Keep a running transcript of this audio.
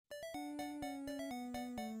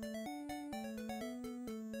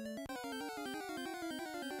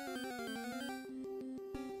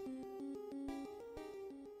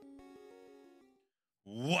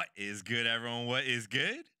What is good, everyone? What is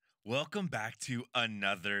good? Welcome back to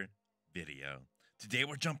another video. Today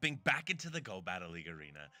we're jumping back into the Go Battle League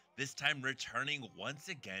arena, this time returning once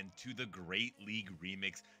again to the Great League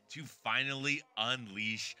Remix to finally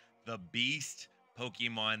unleash the beast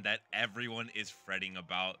Pokemon that everyone is fretting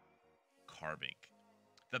about, Carbink.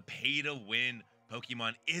 The pay-to-win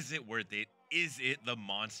Pokemon, is it worth it? Is it the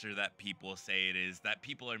monster that people say it is, that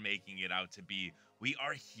people are making it out to be? We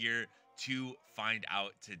are here to find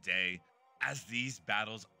out today, as these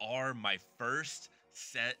battles are my first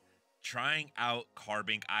set trying out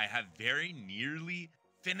Carbink. I have very nearly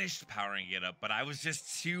finished powering it up, but I was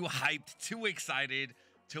just too hyped, too excited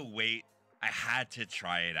to wait. I had to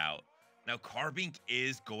try it out. Now, Carbink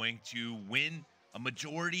is going to win a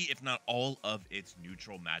majority, if not all, of its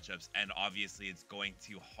neutral matchups, and obviously it's going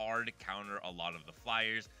to hard counter a lot of the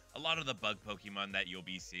flyers, a lot of the bug Pokemon that you'll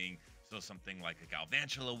be seeing. So something like a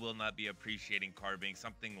Galvantula will not be appreciating Carbink.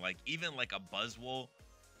 Something like even like a Buzzwole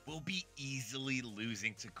will be easily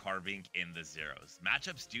losing to Carbink in the zeros.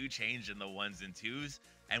 Matchups do change in the ones and twos,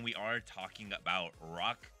 and we are talking about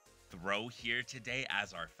Rock Throw here today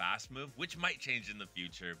as our fast move, which might change in the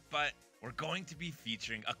future, but we're going to be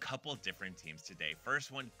featuring a couple different teams today.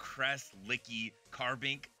 First one, Cress, Licky,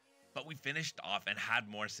 Carbink, but we finished off and had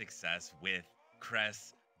more success with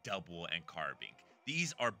Cress, Double, and Carbink.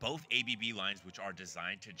 These are both ABB lines which are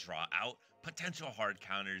designed to draw out potential hard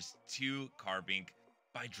counters to Carbink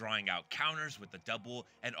by drawing out counters with the double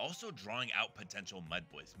and also drawing out potential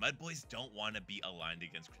Mudboys. Mudboys don't want to be aligned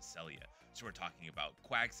against Cresselia. So we're talking about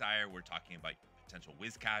Quagsire, we're talking about potential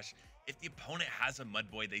Whiscash. If the opponent has a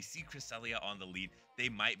Mudboy, they see Cresselia on the lead, they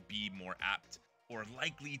might be more apt or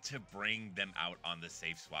likely to bring them out on the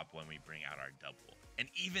safe swap when we bring out our double. And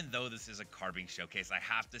even though this is a Carbink showcase, I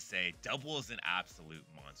have to say Double is an absolute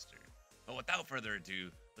monster. But without further ado,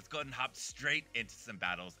 let's go ahead and hop straight into some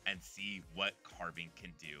battles and see what Carbink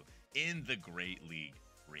can do in the Great League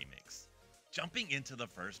Remix. Jumping into the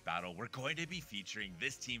first battle, we're going to be featuring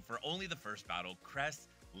this team for only the first battle, Cress,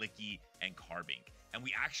 Licky, and Carbink. And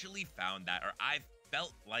we actually found that, or I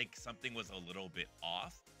felt like something was a little bit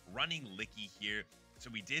off running Licky here. So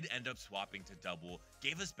we did end up swapping to double,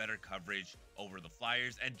 gave us better coverage over the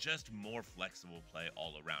flyers and just more flexible play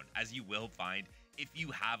all around. As you will find if you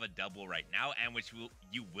have a double right now, and which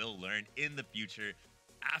you will learn in the future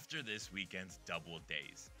after this weekend's double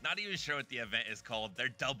days. Not even sure what the event is called, they're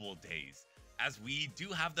double days. As we do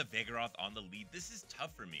have the Vigoroth on the lead, this is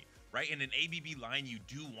tough for me, right? In an ABB line, you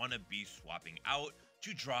do want to be swapping out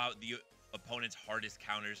to draw out the opponent's hardest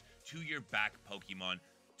counters to your back Pokemon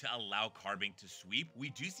to allow Carbink to sweep. We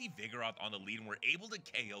do see Vigoroth on the lead and we're able to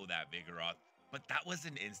KO that Vigoroth, but that was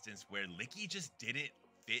an instance where Licky just didn't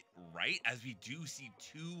fit right, as we do see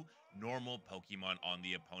two normal Pokemon on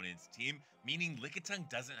the opponent's team, meaning Lickitung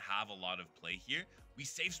doesn't have a lot of play here. We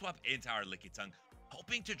safe swap into our Lickitung,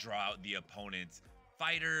 hoping to draw out the opponent's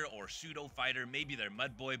fighter or pseudo fighter, maybe their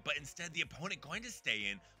Mudboy, but instead the opponent going to stay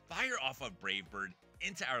in, fire off of Brave Bird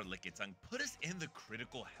into our Lickitung, put us in the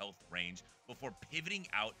critical health range before pivoting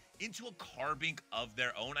out into a Carbink of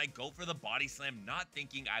their own. I go for the body slam, not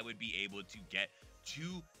thinking I would be able to get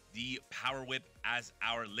to the power whip, as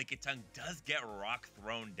our Lickitung does get rock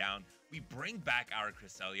thrown down. We bring back our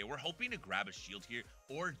Cresselia. We're hoping to grab a shield here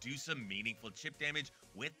or do some meaningful chip damage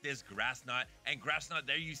with this Grass Knot. And Grass Knot,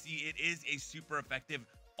 there you see, it is a super effective,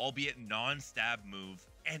 albeit non-stab move,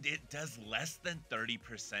 and it does less than 30%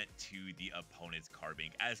 to the opponent's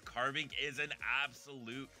Carbink, as Carbink is an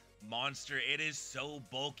absolute monster. It is so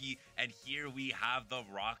bulky, and here we have the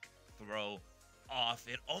rock throw off.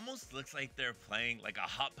 It almost looks like they're playing like a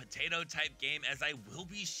hot potato type game, as I will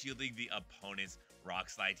be shielding the opponent's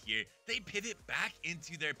rock slide here. They pivot back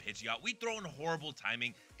into their Pidgeot. We throw in horrible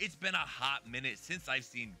timing. It's been a hot minute since I've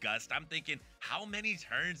seen Gust. I'm thinking, how many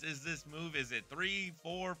turns is this move? Is it 3,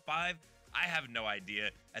 4, 5? I have no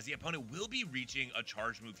idea, as the opponent will be reaching a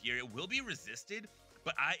charge move here. It will be resisted,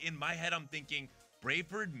 but in my head, I'm thinking Brave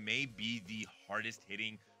Bird may be the hardest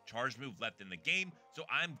hitting charge move left in the game, so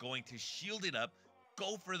I'm going to shield it up,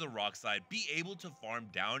 go for the rock slide, be able to farm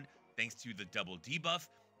down thanks to the double debuff,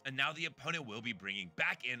 and now the opponent will be bringing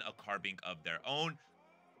back in a Carbink of their own.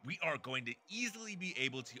 We are going to easily be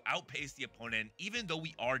able to outpace the opponent. Even though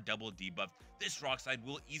we are double debuffed, this rock slide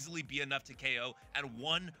will easily be enough to KO, and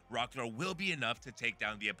one rock throw will be enough to take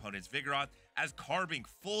down the opponent's Vigoroth, as Carbink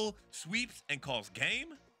full sweeps and calls game.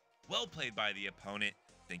 Well played by the opponent.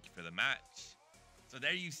 Thank you for the match. So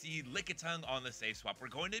there you see Lickitung on the safe swap. We're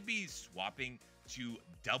going to be swapping to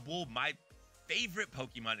double, my favorite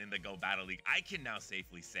Pokemon in the Go Battle League, I can now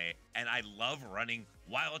safely say, and I love running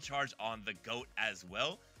Wild Charge on the GOAT as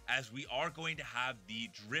well, as we are going to have the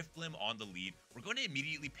Drifblim on the lead. We're going to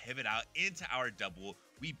immediately pivot out into our double.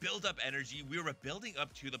 We build up energy. We were building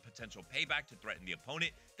up to the potential payback to threaten the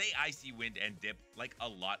opponent. They Icy Wind and dip like a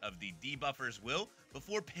lot of the debuffers will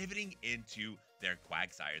before pivoting into their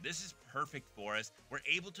Quagsire. This is perfect for us. We're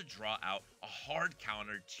able to draw out a hard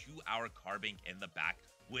counter to our Carbink in the back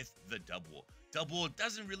with the double. Double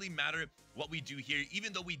doesn't really matter what we do here.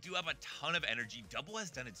 Even though we do have a ton of energy, double has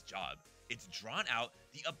done its job. It's drawn out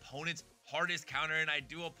the opponent's hardest counter, and I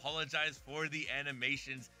do apologize for the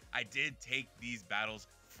animations. I did take these battles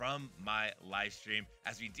from my live stream,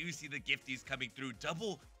 as we do see the gifties coming through.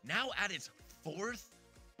 Double now at its 4th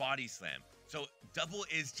body slam. So double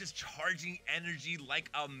is just charging energy like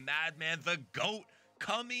a madman. The GOAT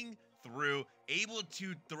coming through, able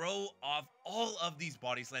to throw off all of these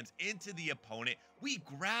body slams into the opponent. We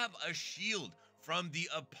grab a shield from the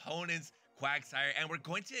opponent's Quagsire, and we're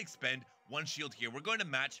going to expend 1 shield here. We're going to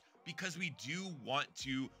match because we do want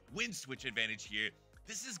to win switch advantage here.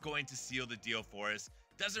 This is going to seal the deal for us.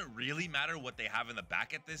 Doesn't really matter what they have in the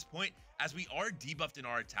back at this point, as we are debuffed in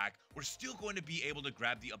our attack. We're still going to be able to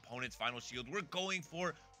grab the opponent's final shield. We're going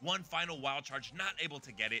for 1 final wild charge, not able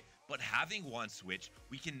to get it, but having 1 switch,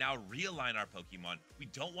 we can now realign our Pokemon. We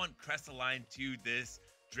don't want Crest aligned to this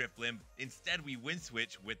Drifblim. Instead, we win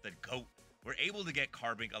switch with the GOAT. We're able to get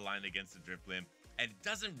Carbink aligned against the Drifblim, and it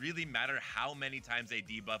doesn't really matter how many times they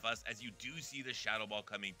debuff us, as you do see the Shadow Ball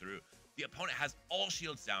coming through. The opponent has all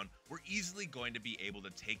shields down. We're easily going to be able to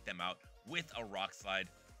take them out with a Rock Slide,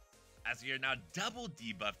 as we are now double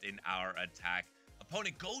debuffed in our attack.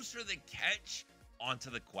 Opponent goes for the catch onto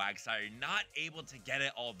the Quagsire, not able to get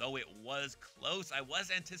it, although it was close. I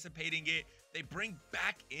was anticipating it. They bring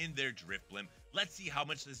back in their Drifblim. Let's see how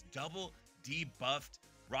much this double debuffed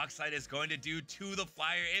Rock Slide is going to do to the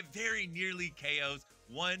Flyer. It very nearly KOs.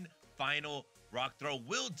 1 final Rock Throw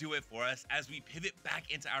will do it for us as we pivot back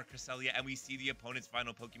into our Cresselia and we see the opponent's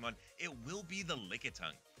final Pokemon. It will be the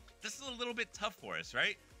Lickitung. This is a little bit tough for us,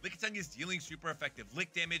 right? Lickitung is dealing super effective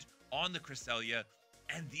lick damage on the Cresselia,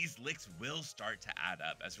 and these licks will start to add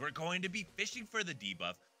up, as we're going to be fishing for the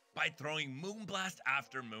debuff by throwing Moonblast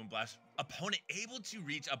after Moonblast. Opponent able to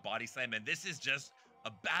reach a Body Slam, and this is just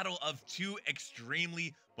a battle of 2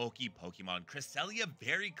 extremely bulky Pokemon. Cresselia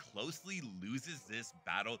very closely loses this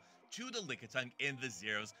battle to the Lickitung in the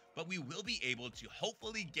zeros, but we will be able to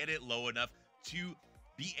hopefully get it low enough to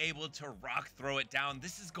be able to Rock Throw it down.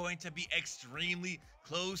 This is going to be extremely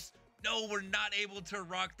close. No, we're not able to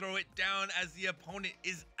Rock Throw it down, as the opponent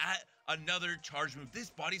is at another charge move. This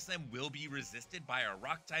Body Slam will be resisted by our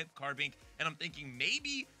Rock type Carbink, and I'm thinking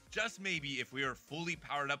maybe, just maybe, if we were fully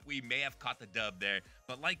powered up, we may have caught the dub there.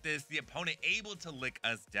 But like this, the opponent able to lick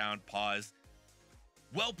us down. Pause.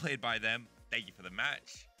 Well played by them. Thank you for the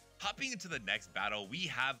match. Hopping into the next battle, we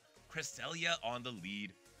have Cresselia on the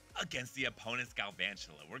lead against the opponent's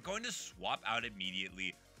Galvantula. We're going to swap out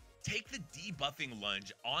immediately, take the debuffing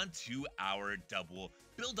lunge onto our double,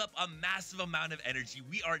 build up a massive amount of energy.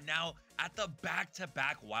 We are now at the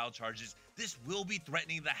back-to-back wild charges. This will be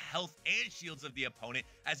threatening the health and shields of the opponent,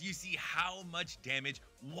 as you see how much damage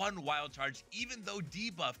 1 wild charge, even though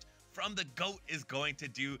debuffed from the GOAT, is going to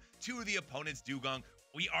do to the opponent's Dugong.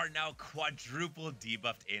 We are now quadruple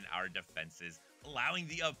debuffed in our defenses, allowing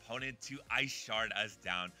the opponent to Ice Shard us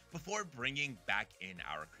down before bringing back in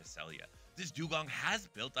our Cresselia. This Dugong has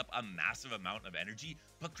built up a massive amount of energy,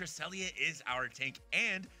 but Cresselia is our tank,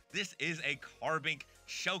 and this is a Carbink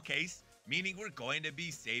showcase, meaning we're going to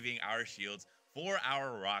be saving our shields for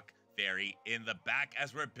our Rock Fairy in the back.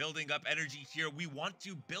 As we're building up energy here, we want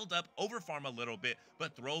to build up, overfarm a little bit,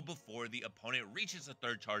 but throw before the opponent reaches the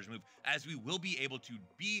 3rd charge move, as we will be able to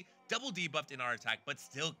be double debuffed in our attack, but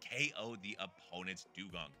still KO the opponent's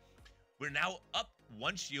Dugong. We're now up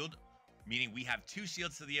 1 shield, meaning we have 2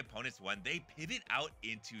 shields to the opponent's 1. They pivot out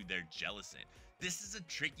into their Jellicent. This is a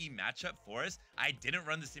tricky matchup for us. I didn't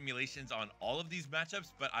run the simulations on all of these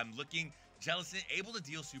matchups, but I'm looking Jellicent able to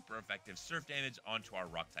deal super effective surf damage onto our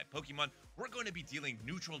Rock type Pokemon. We're going to be dealing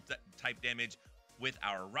neutral type damage with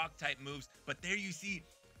our Rock type moves, but there you see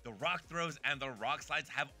the Rock Throws and the Rock Slides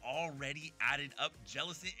have already added up.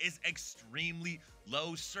 Jellicent is extremely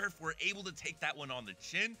low. Surf, we're able to take that one on the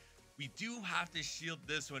chin. We do have to shield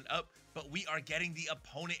this one up, but we are getting the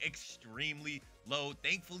opponent extremely low.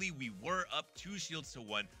 Thankfully, we were up 2 shields to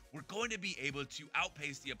 1. We're going to be able to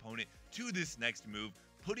outpace the opponent to this next move,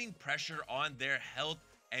 putting pressure on their health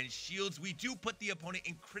and shields. We do put the opponent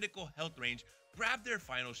in critical health range, grab their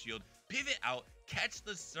final shield, pivot out, catch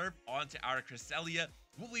the surf onto our Cresselia.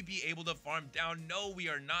 Will we be able to farm down? No, we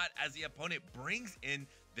are not, as the opponent brings in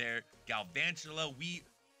their Galvantula. We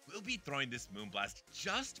will be throwing this Moonblast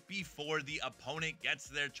just before the opponent gets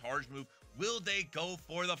their charge move. Will they go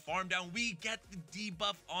for the farm down? We get the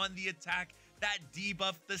debuff on the attack. That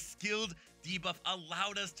debuff, the skilled debuff,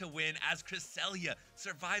 allowed us to win as Cresselia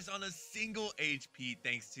survives on a single HP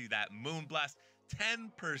thanks to that Moonblast.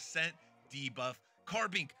 10% debuff.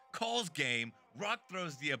 Carbink calls game. Rock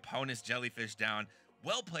throws the opponent's jellyfish down.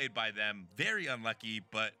 Well played by them. Very unlucky,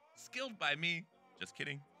 but skilled by me. Just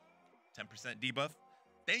kidding. 10% debuff.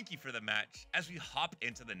 Thank you for the match. As we hop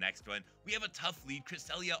into the next one, we have a tough lead.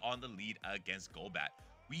 Cresselia on the lead against Golbat.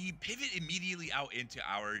 We pivot immediately out into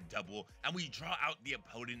our double, and we draw out the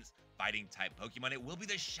opponent's fighting type Pokemon. It will be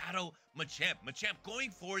the Shadow Machamp. Machamp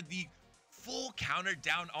going for the full counter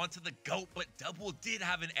down onto the goat, but double did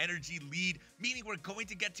have an energy lead, meaning we're going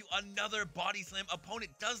to get to another body slam.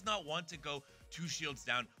 Opponent does not want to go 2 shields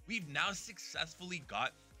down. We've now successfully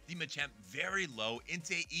got the Machamp very low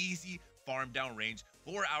into easy farm down range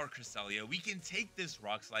for our Cresselia. We can take this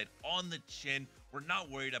Rock Slide on the chin. We're not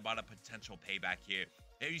worried about a potential payback here.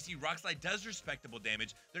 There you see Rock Slide does respectable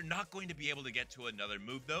damage. They're not going to be able to get to another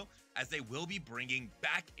move though, as they will be bringing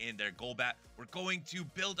back in their Golbat. We're going to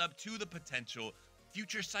build up to the potential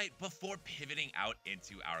future sight before pivoting out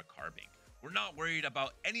into our Carbink. We're not worried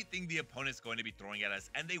about anything the opponent's going to be throwing at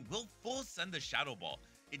us, and they will full send the Shadow Ball.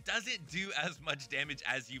 It doesn't do as much damage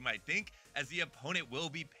as you might think, as the opponent will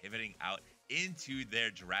be pivoting out into their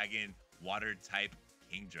Dragon Water type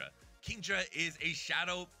Kingdra. Kingdra is a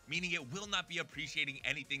shadow, meaning it will not be appreciating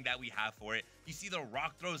anything that we have for it. You see the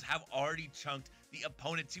rock throws have already chunked the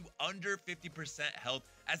opponent to under 50% health.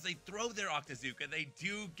 As they throw their Octazooka, they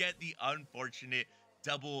do get the unfortunate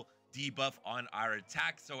double debuff on our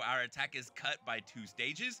attack. So our attack is cut by 2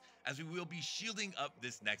 stages, as we will be shielding up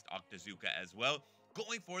this next Octazooka as well.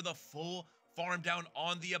 Going for the full farm down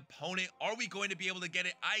on the opponent. Are we going to be able to get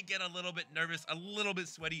it? I get a little bit nervous, a little bit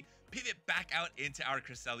sweaty. Pivot back out into our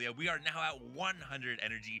Cresselia. We are now at 100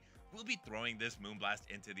 energy. We'll be throwing this Moonblast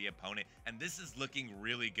into the opponent, and this is looking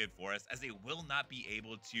really good for us, as they will not be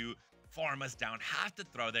able to farm us down, have to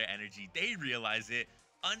throw their energy. They realize it,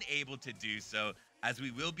 unable to do so, as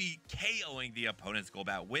we will be KOing the opponent's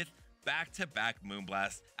Golbat with back-to-back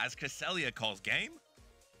Moonblast, as Cresselia calls game.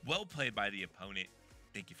 Well played by the opponent.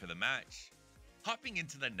 Thank you for the match. Hopping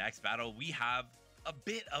into the next battle, we have a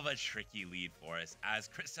bit of a tricky lead for us, as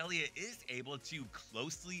Cresselia is able to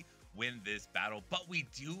closely win this battle, but we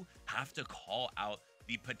do have to call out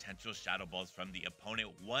the potential Shadow Balls from the opponent.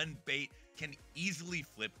 One bait can easily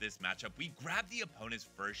flip this matchup. We grab the opponent's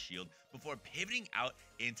first shield before pivoting out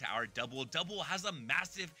into our double. Double has a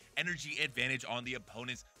massive energy advantage on the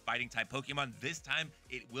opponent's fighting type Pokemon. This time,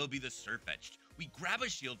 it will be the Surfetched. We grab a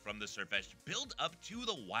shield from the Surfetched, build up to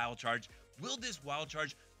the Wild Charge. Will this Wild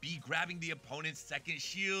Charge be grabbing the opponent's second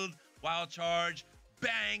shield? Wild Charge,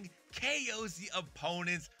 bang, KOs the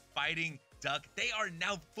opponent's fighting duck. They are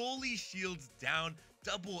now fully shields down.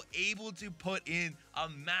 Double able to put in a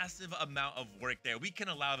massive amount of work there. We can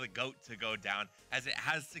allow the goat to go down, as it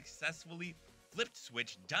has successfully flipped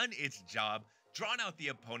switch, done its job, drawn out the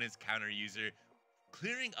opponent's counter user,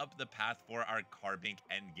 clearing up the path for our Carbink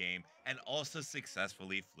endgame, and also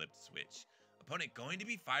successfully flipped switch. Opponent going to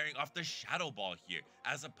be firing off the Shadow Ball here,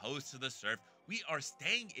 as opposed to the Surf. We are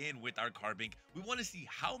staying in with our Carbink. We want to see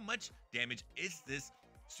how much damage is this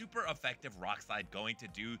super effective Rock Slide going to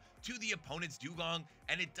do to the opponent's Dugong,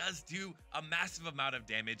 and it does do a massive amount of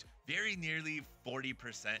damage, very nearly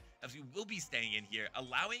 40%, as we will be staying in here,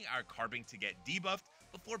 allowing our Carbink to get debuffed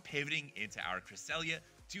before pivoting into our Cresselia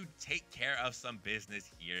to take care of some business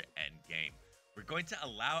here endgame. We're going to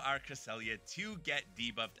allow our Cresselia to get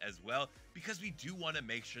debuffed as well, because we do want to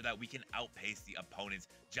make sure that we can outpace the opponent's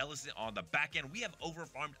Jellicent on the back end. We have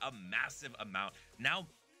overfarmed a massive amount. Now,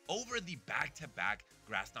 over the back-to-back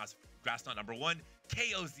Grass Knot number 1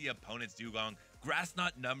 KOs the opponent's Dugong. Grass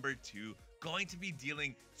Knot number 2 going to be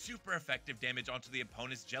dealing super effective damage onto the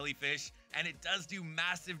opponent's Jellyfish, and it does do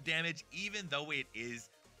massive damage even though it is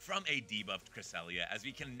from a debuffed Cresselia, as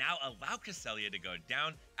we can now allow Cresselia to go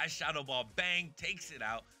down as Shadow Ball bang takes it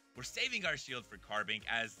out. We're saving our shield for Carbink,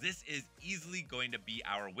 as this is easily going to be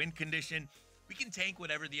our win condition. We can tank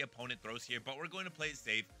whatever the opponent throws here, but we're going to play it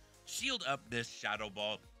safe, shield up this Shadow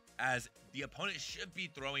Ball, as the opponent should be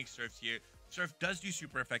throwing Surfs here. Surf does do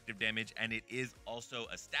super effective damage, and it is also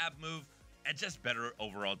a stab move, and just better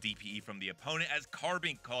overall DPE from the opponent, as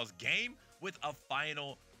Carbink calls game with a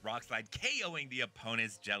final Rock Slide, KOing the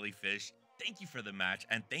opponent's Jellyfish. Thank you for the match,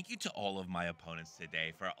 and thank you to all of my opponents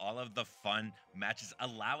today for all of the fun matches,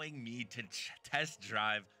 allowing me to test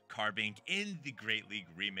drive Carbink in the Great League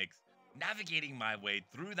Remix. Navigating my way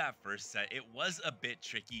through that first set, it was a bit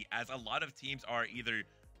tricky, as a lot of teams are either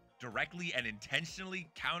directly and intentionally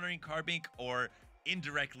countering Carbink, or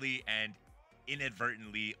indirectly and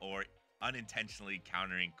inadvertently or unintentionally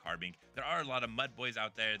countering Carbink. There are a lot of mud boys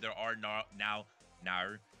out there. There are now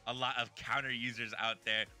a lot of counter users out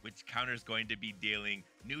there, which counter is going to be dealing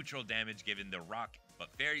neutral damage given the rock but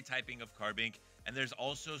fairy typing of Carbink. And there's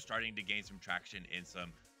also starting to gain some traction in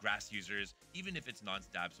some grass users, even if it's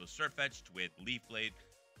non-stab. So Surfetched with Leaf Blade,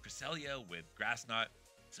 Cresselia with Grass Knot.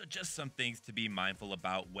 So just some things to be mindful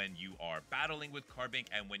about when you are battling with Carbink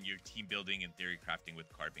and when you're team building and theory crafting with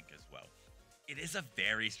Carbink as well. It is a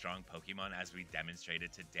very strong Pokemon, as we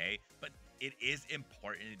demonstrated today, but it is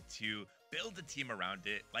important to build a team around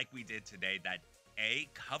it like we did today that A,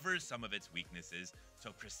 covers some of its weaknesses.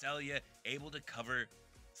 So Cresselia able to cover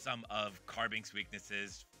some of Carbink's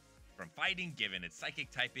weaknesses from fighting, given its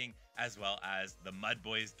psychic typing, as well as the Mud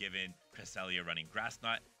Boys, given Cresselia running Grass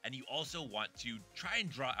Knot. And you also want to try and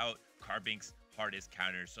draw out Carbink's hardest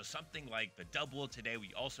counters. So something like the double today,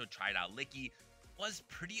 we also tried out Licky, was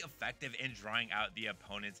pretty effective in drawing out the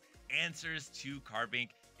opponent's answers to Carbink.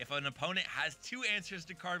 If an opponent has two answers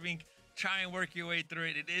to Carbink, try and work your way through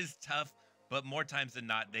it. It is tough, but more times than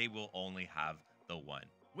not, they will only have the one,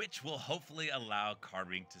 which will hopefully allow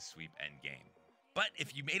Carbink to sweep endgame. But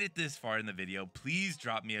if you made it this far in the video, please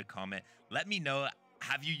drop me a comment. Let me know,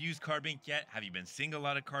 have you used Carbink yet? Have you been seeing a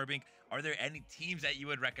lot of Carbink? Are there any teams that you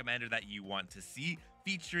would recommend or that you want to see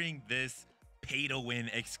featuring this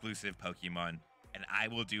pay-to-win exclusive Pokemon? And I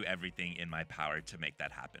will do everything in my power to make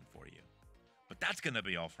that happen for you. But that's going to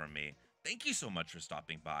be all from me. Thank you so much for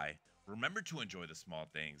stopping by. Remember to enjoy the small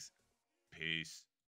things. Peace.